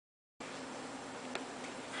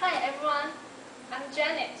everyone, I'm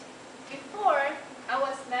Janet. Before I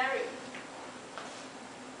was married.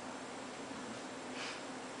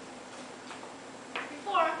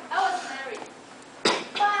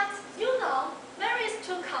 But you know, marriage is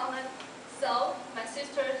too common. So my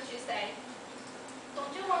sister, she said,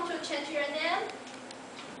 don't you want to change your name?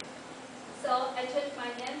 So I changed my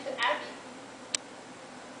name to Abby.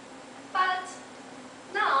 But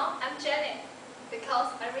now I'm Janet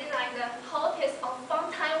because I really like the whole taste of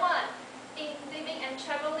fun Taiwan in living and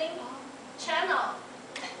traveling channel.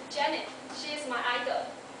 Janet, she is my idol.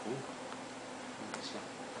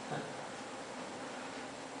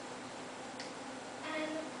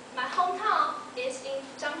 And my hometown is in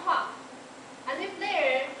Changhua. I lived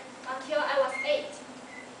there until I was 8.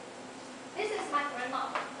 This is my grandma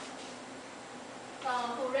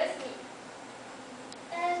who raised me.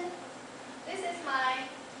 And this is my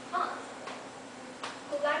aunt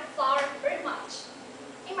who liked flowers very much.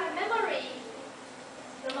 In my memory,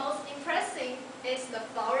 the most impressive is the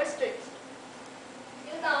flower street.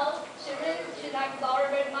 You know, she liked flowers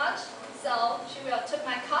very much, so she will take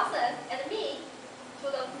my cousin and me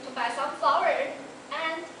to buy some flower,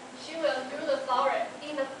 and she will grow the flower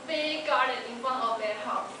in the big garden in front of their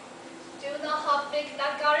house. Do you know how big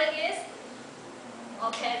that garden is?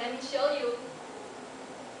 Okay, let me show you.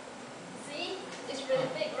 See, it's really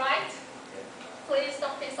big, right? Please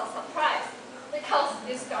don't be so surprised, because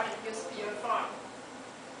this garden used to be a farm.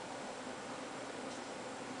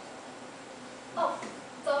 Oh,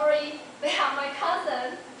 sorry, they are my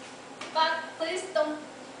cousin, but please don't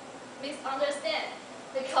misunderstand,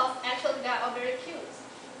 because actually they are all very cute.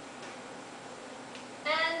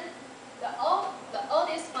 And the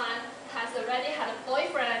oldest one has already had a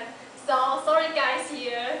boyfriend, so sorry guys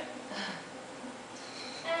here.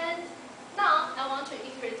 And now I want to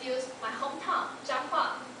introduce my hometown,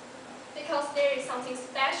 Changhua, because there is something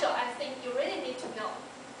special I think you really need to know.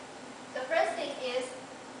 The first thing is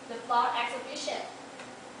the flower exhibition.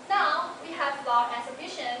 Now we have flower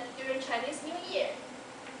exhibition during Chinese New Year.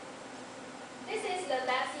 This is the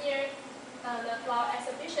last year, the flower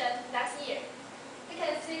exhibition last year. You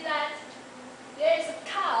can see that there is a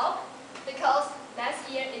cow because last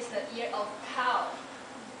year is the year of cow.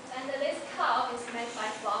 And this cow is made by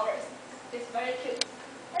flowers. It's very cute.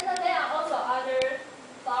 And then there are also other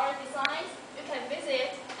flower designs. You can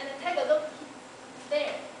visit and take a look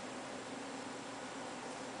there.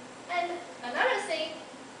 And another thing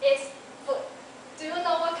is food. Do you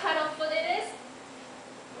know what kind of food it is?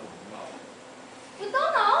 You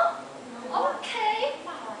don't know? Okay.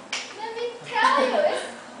 Let me tell you, it's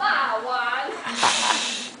Bawan.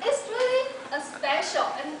 It's really a special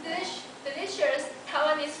and delicious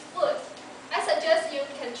Taiwanese food. I suggest you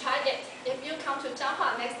can try it if you come to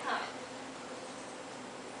Changhua next time.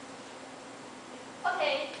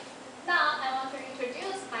 Okay, now I want to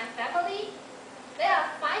introduce my family. There are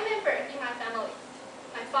 5 members in my family.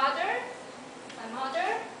 My father, my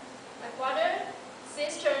mother, my brother,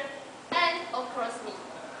 sister, and of course me.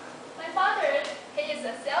 My father, he is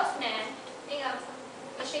a salesman in a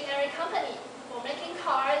machinery company for making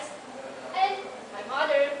cars. And my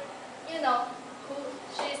mother, you know,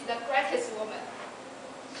 she is the greatest woman.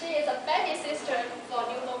 She is a baby sister for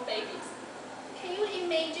newborn babies. Can you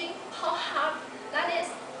imagine how hard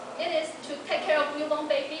it is to take care of newborn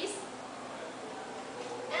babies?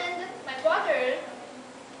 And my brother,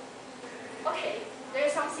 okay, there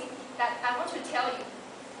is something that I want to tell you.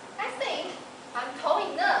 I think I'm tall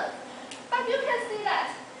enough, but you can see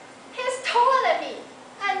that he's taller than me,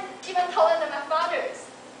 and even taller than my father's.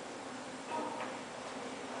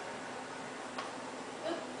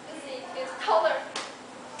 You see, he's taller.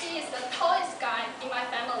 He is the tallest guy in my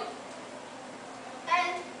family.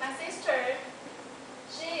 And my sister,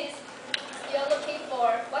 she is still looking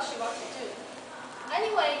for what she wants to do.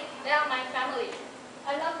 Anyway, they are my family.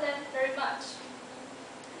 I love them very much.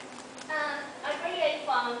 And I graduated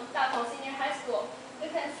from Dapeng Senior High School. You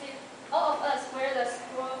can see all of us wear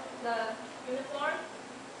the uniform.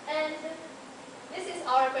 And this is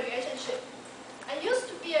our graduation trip. I used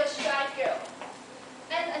to be a shy girl.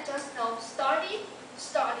 And I just know study,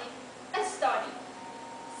 and study.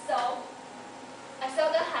 So I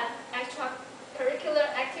seldom had extracurricular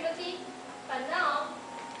activity, but now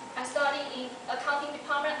I study in accounting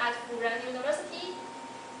department at Furen University,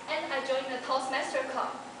 and I joined the Toastmaster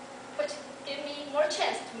Club, which gave me more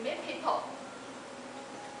chance to meet people.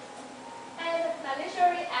 And my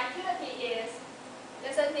leisure activity is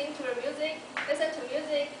listen to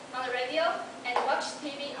music on the radio, and watch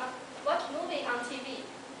movie on TV.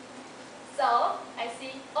 So I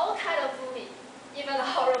see all kinds of movies, even the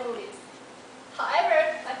horror movies.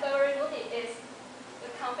 However, my favorite movie is The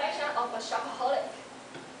Confession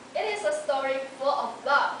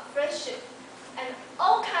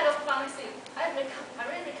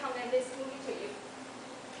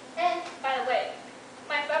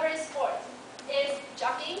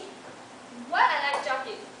jogging. Why I like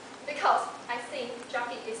jogging? Because I think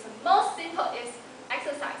jogging is the most simple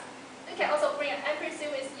exercise. You can also bring an MP3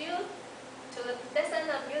 with you to listen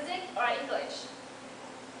to music or English.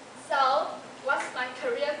 So, what's my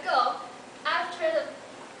career goal after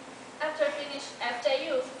finish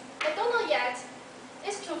FJU? I don't know yet.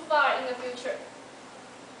 It's too far in the future.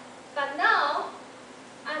 But now,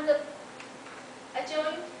 I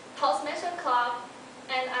joined Toastmaster Club,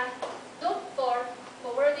 and I look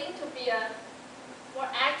forwarding to be a more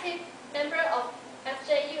active member of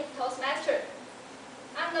FJU Toastmaster.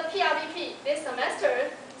 I'm the PRBP this semester,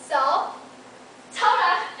 so,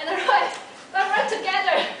 Tara and Roy.